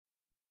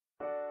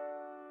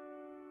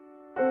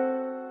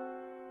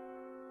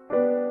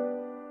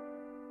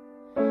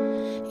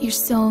You're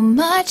so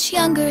much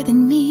younger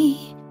than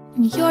me,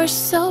 and you're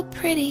so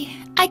pretty.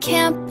 I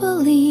can't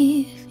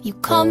believe you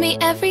call me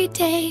every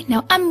day.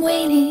 Now I'm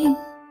waiting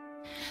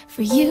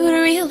for you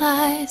to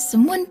realize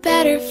someone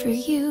better for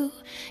you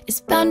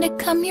is bound to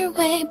come your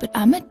way. But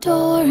I'm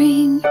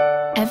adoring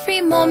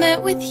every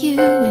moment with you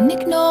and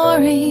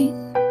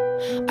ignoring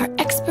our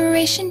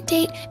expiration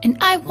date. And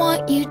I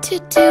want you to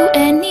do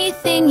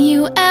anything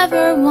you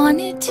ever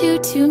wanted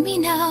to me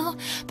now,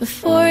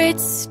 before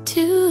it's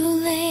too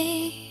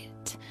late.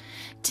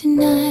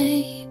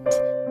 Tonight,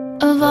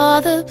 of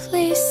all the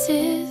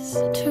places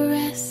to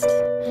rest,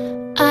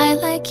 I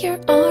like your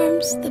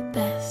arms the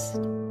best.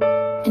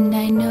 And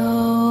I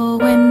know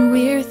when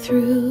we're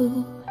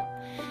through,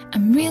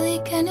 I'm really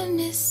gonna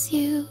miss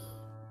you.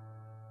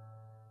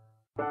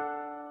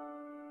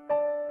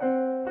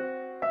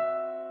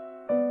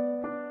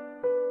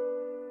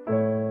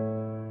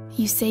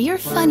 You say you're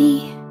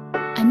funny,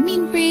 I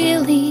mean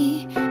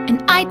really,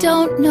 and I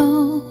don't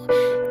know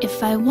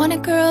if I want a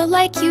girl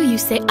like you. You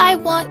say I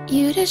want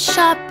you to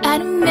shop at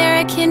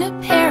American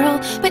Apparel,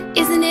 but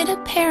isn't it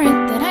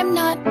apparent that I'm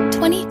not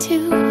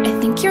 22? I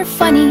think you're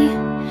funny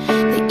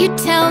that you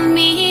tell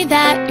me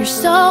that you're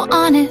so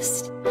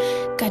honest.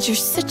 God, you're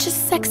such a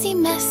sexy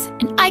mess,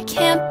 and I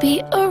can't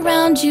be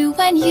around you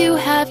when you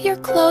have your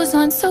clothes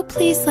on. So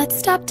please, let's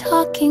stop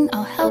talking,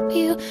 I'll help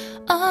you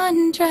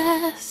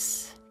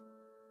undress.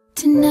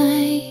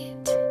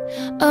 Tonight,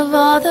 of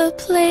all the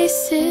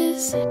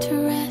places to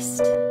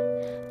rest,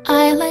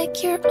 I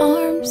like your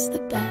arms the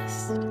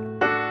best.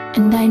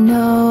 And I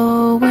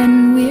know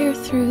when we're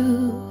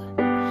through,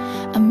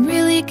 I'm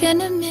really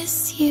gonna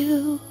miss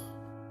you.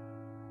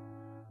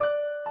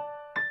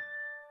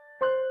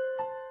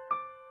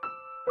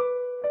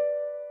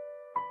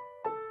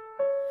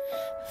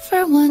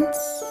 For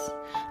once,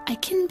 I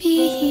can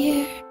be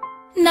here,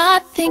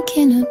 not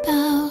thinking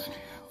about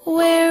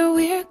where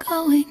we're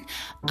going.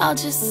 I'll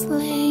just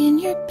lay in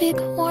your big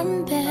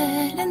warm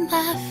bed and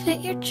laugh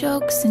at your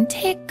jokes and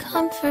take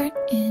comfort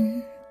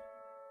in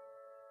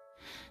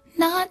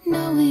not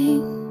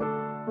knowing